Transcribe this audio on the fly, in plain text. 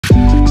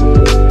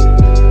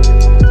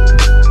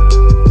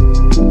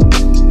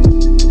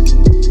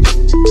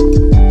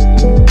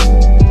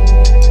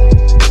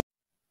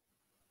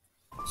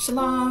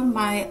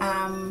my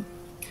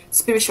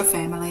spiritual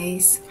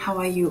families. How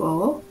are you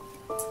all?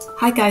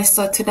 Hi guys,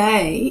 so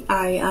today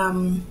I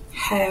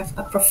have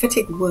a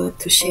prophetic word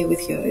to share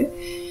with you,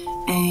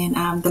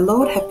 and the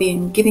Lord have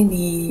been giving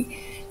me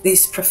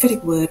this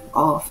prophetic word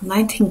of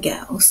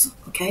nightingales.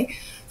 Okay,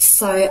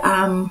 so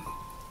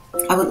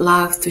I would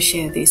love to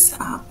share this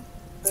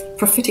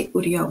prophetic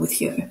audio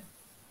with you.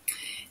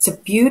 It's a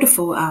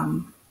beautiful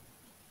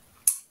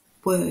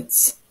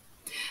words.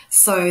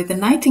 So the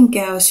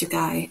nightingales, you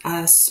guys,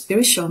 are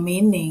spiritual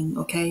meaning,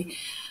 okay,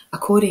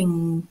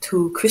 according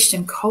to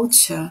Christian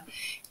culture,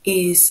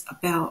 is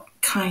about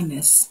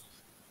kindness,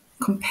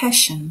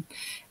 compassion,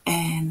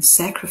 and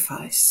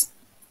sacrifice.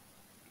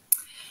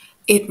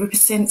 It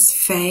represents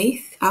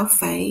faith, our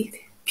faith,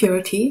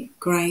 purity,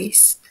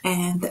 grace,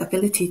 and the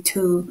ability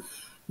to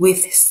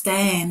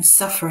withstand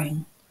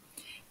suffering.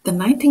 The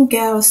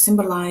nightingale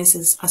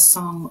symbolizes a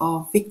song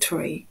of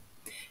victory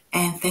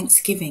and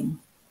thanksgiving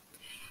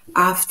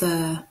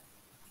after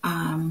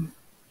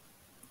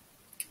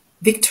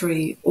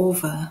victory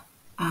over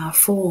a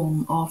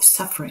form of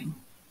suffering.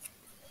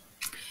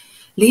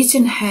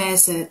 Legend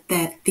has it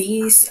that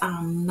these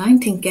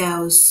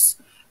nightingales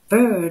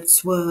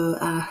birds were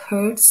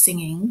heard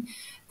singing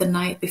the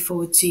night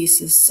before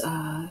Jesus'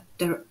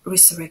 the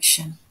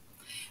resurrection,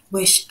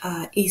 which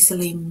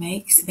easily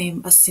makes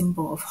them a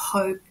symbol of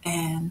hope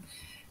and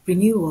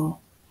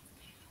renewal.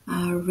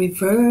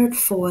 Revered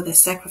for the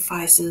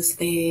sacrifices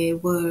they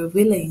were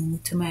willing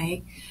to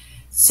make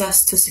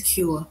just to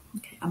secure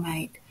a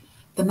mate.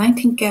 The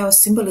nightingale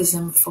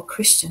symbolism for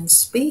Christians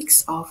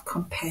speaks of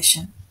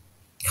compassion,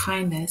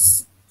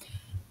 kindness,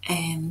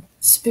 and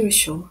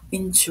spiritual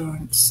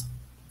endurance.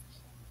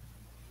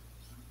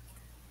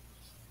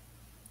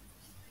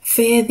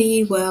 Fare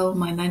thee well,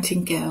 my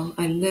nightingale,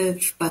 I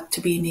live but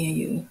to be near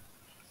you.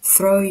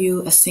 Throw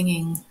you a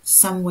singing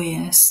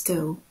somewhere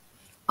still,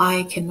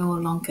 I can no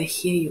longer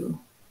hear you.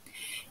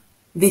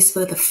 These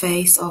were the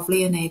face of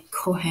Leonard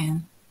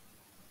Cohen.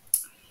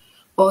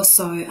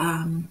 Also,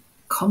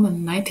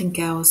 common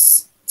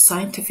nightingales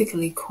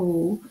scientifically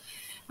called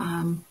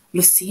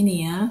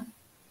Lucinia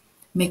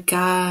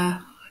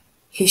megahishos.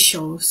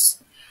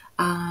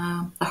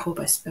 I hope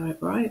I spell it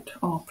right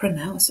or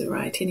pronounce it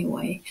right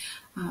anyway.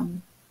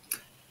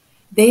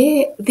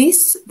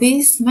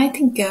 These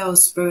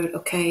nightingales bird,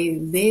 okay,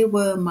 they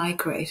were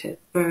migrated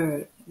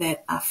bird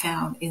that are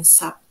found in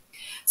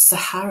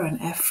sub-Saharan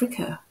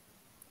Africa,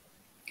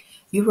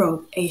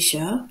 Europe,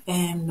 Asia,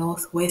 and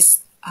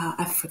Northwest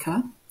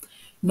Africa,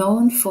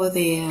 known for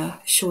their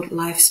short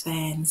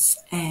lifespans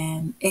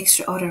and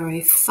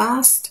extraordinary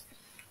fast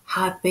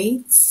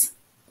heartbeats.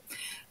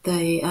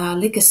 The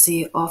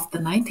legacy of the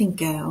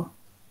nightingale,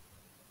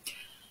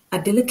 a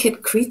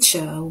delicate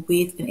creature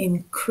with an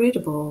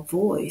incredible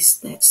voice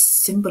that's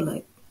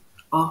symbolic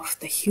of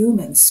the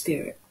human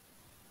spirit.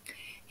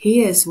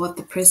 Here's what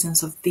the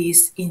presence of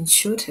these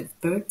intuitive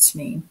birds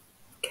mean.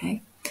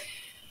 Okay,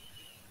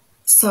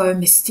 so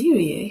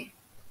mystery.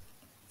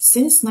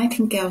 Since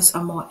nightingales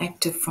are more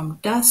active from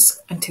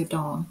dusk until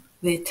dawn,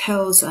 they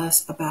tells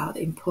us about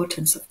the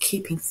importance of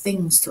keeping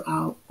things to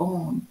our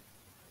own.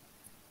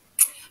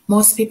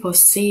 Most people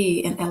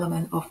see an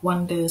element of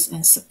wonders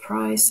and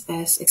surprise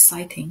as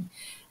exciting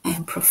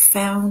and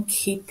profound.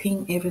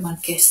 Keeping everyone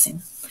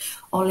guessing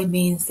only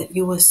means that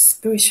your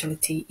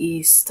spirituality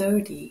is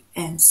sturdy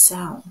and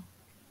sound.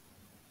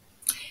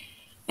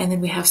 And then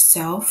we have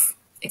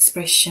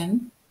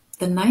self-expression.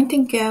 The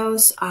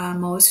nightingales are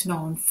most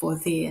known for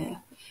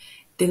their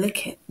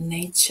delicate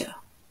nature,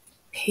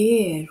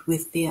 paired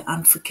with their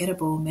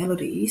unforgettable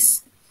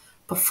melodies,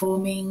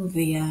 performing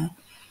their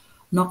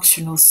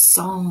nocturnal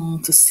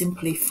song to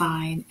simply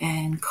find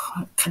and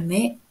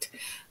connect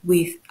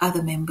with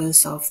other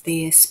members of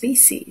their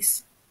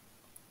species.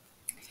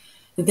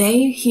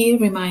 They here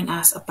remind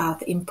us about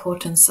the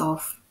importance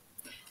of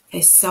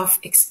a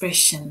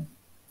self-expression.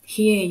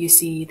 Here you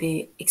see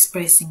they're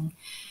expressing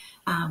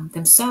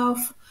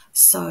themselves,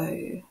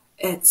 so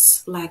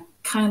it's like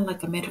kind of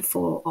like a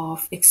metaphor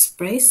of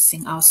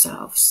expressing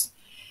ourselves.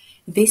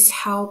 This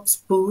helps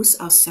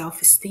boost our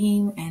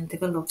self-esteem and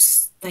develop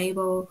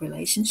stable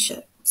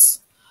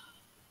relationships.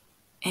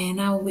 And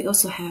now we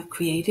also have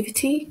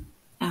creativity.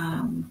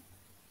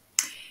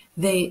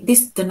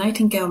 The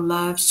nightingale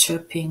loves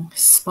chirping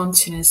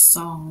spontaneous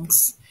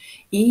songs,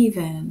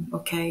 even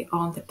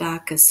on the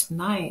darkest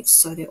night.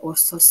 So they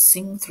also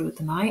sing through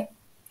the night.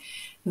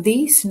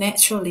 These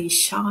naturally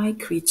shy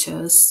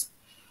creatures,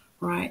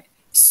 right,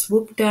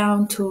 swoop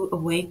down to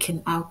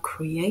awaken our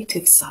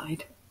creative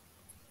side.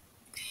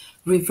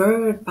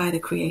 Revered by the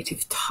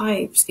creative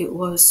types, it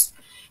was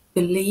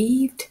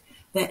believed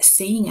that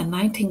seeing a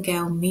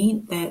nightingale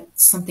meant that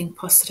something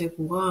positive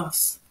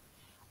was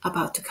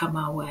about to come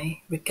our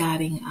way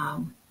regarding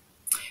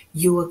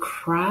your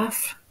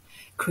craft,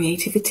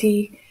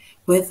 creativity,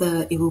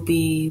 whether it will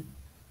be,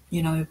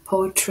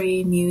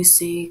 poetry,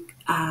 music,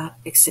 art,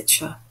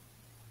 etc.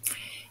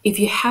 If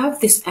you have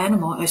this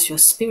animal as your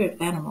spirit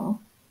animal,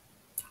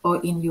 or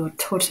in your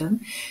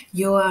totem,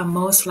 you are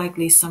most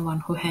likely someone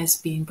who has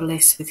been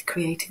blessed with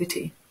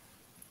creativity.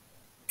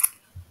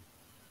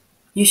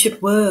 You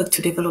should work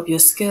to develop your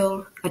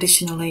skill.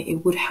 Additionally,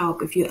 it would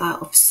help if you are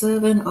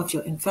observant of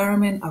your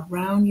environment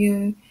around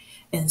you.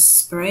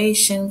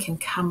 Inspiration can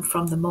come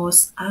from the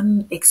most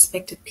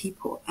unexpected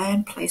people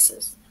and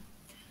places.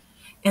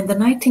 And the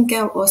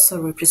nightingale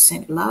also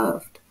represents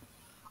love.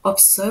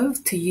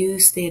 Observe to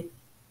use their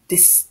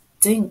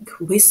distinct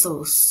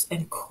whistles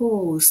and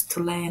calls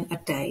to land a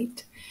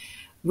date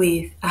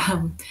with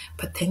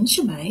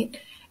potential mate.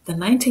 The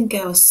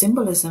nightingale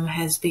symbolism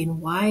has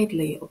been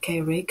widely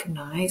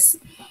recognized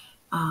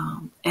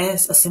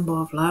as a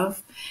symbol of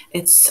love.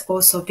 It's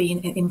also been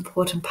an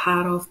important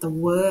part of the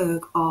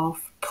work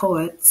of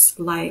poets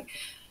like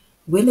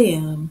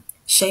William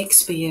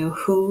Shakespeare,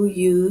 who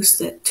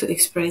used it to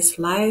express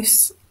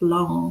life's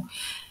long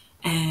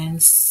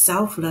and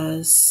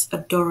selfless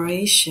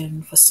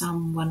adoration for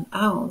someone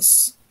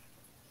else.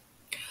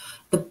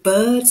 The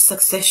bird's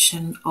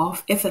succession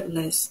of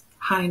effortless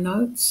high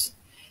notes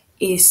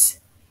is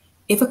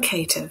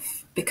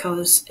evocative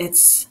because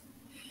it's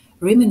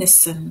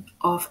reminiscent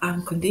of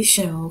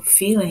unconditional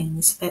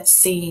feelings that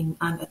seem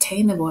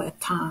unattainable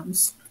at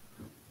times,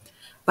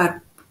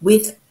 but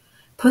with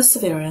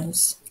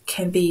perseverance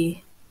can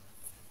be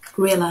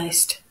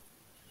realized.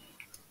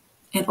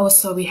 And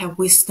also we have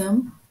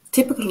wisdom,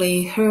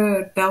 typically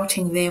heard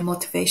belting their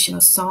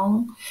motivational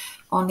song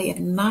only at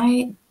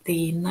night.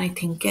 The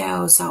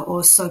nightingales are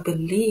also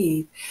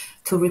believed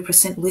to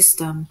represent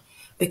wisdom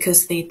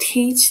because they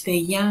teach their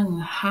young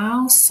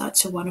how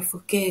such a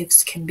wonderful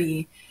gifts can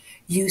be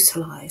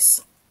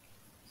utilized.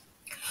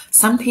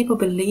 Some people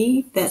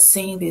believe that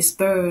seeing this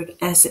bird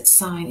as its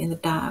sign in the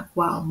dark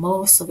while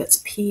most of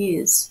its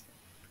peers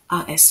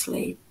are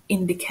asleep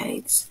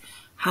indicates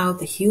how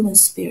the human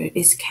spirit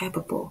is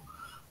capable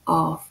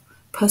of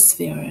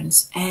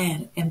perseverance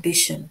and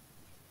ambition.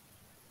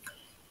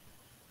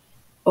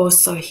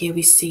 Also, here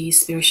we see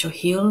spiritual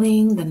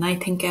healing. The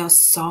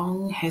nightingale's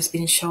song has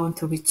been shown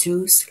to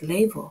reduce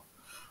level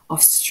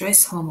of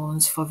stress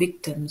hormones for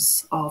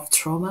victims of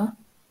trauma.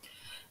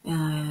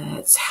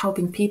 It's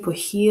helping people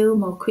heal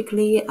more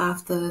quickly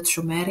after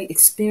traumatic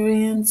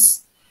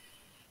experience.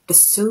 The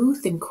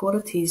soothing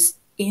qualities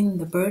in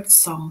the bird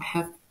song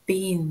have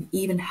been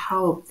even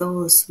helped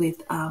those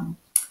with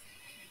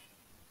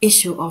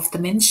issue of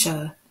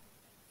dementia.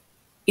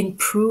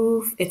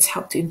 It's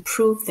helped to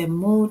improve their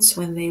moods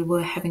when they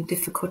were having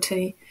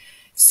difficulty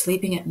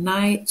sleeping at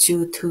night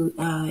due to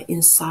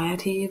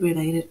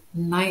anxiety-related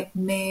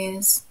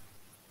nightmares.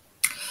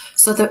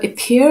 So the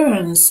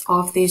appearance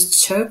of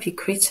this chirpy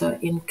creature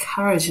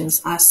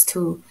encourages us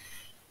to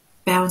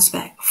bounce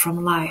back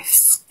from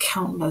life's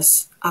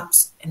countless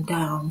ups and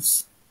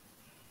downs.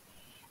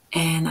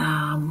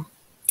 And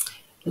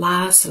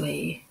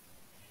lastly,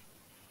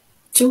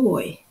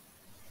 joy.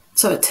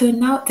 So it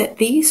turned out that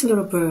these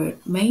little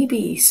birds may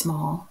be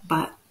small,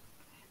 but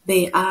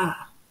they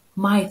are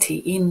mighty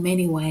in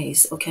many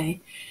ways,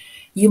 okay?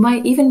 You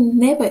might even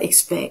never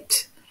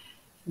expect.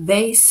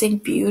 They sing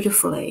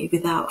beautifully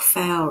without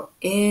fail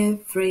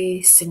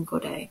every single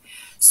day.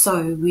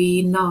 So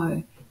we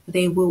know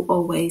they will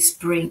always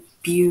bring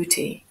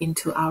beauty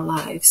into our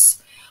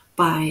lives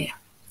by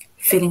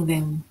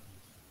filling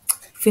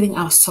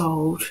our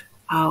soul,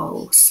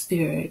 our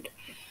spirit,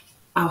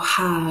 our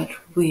heart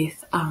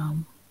with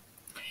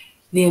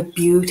their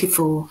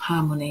beautiful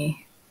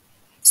harmony,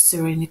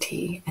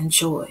 serenity, and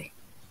joy.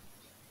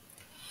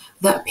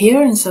 The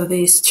appearance of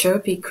these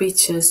chirpy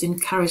creatures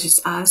encourages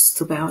us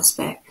to bounce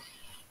back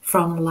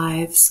from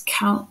life's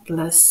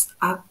countless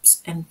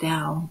ups and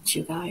downs,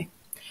 you guys.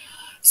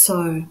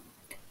 So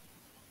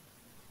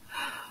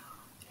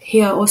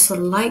here I also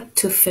like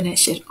to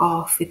finish it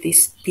off with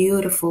this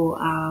beautiful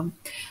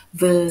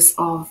verse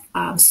of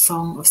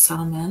Song of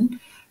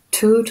Solomon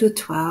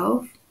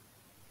 2-12.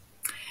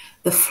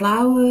 The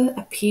flower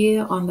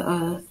appear on the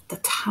earth, the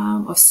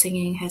time of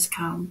singing has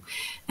come,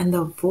 and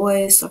the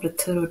voice of the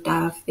turtle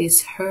dove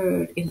is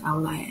heard in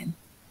our land.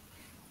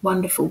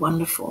 Wonderful,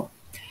 wonderful.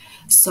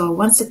 So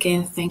once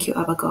again, thank you,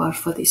 Abba God,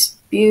 for this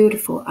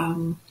beautiful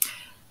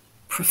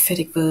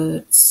prophetic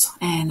words,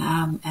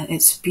 and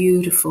it's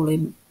beautiful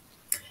in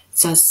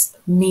just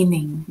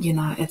meaning,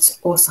 it's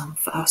awesome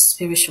for our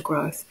spiritual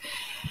growth.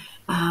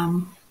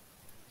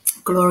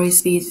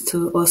 Glories be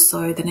to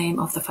also the name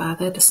of the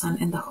Father, the Son,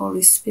 and the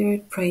Holy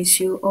Spirit. Praise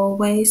you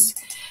always.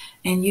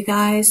 And you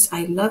guys,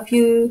 I love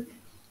you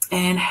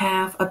and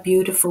have a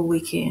beautiful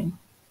weekend.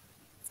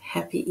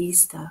 Happy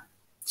Easter.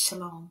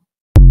 Shalom.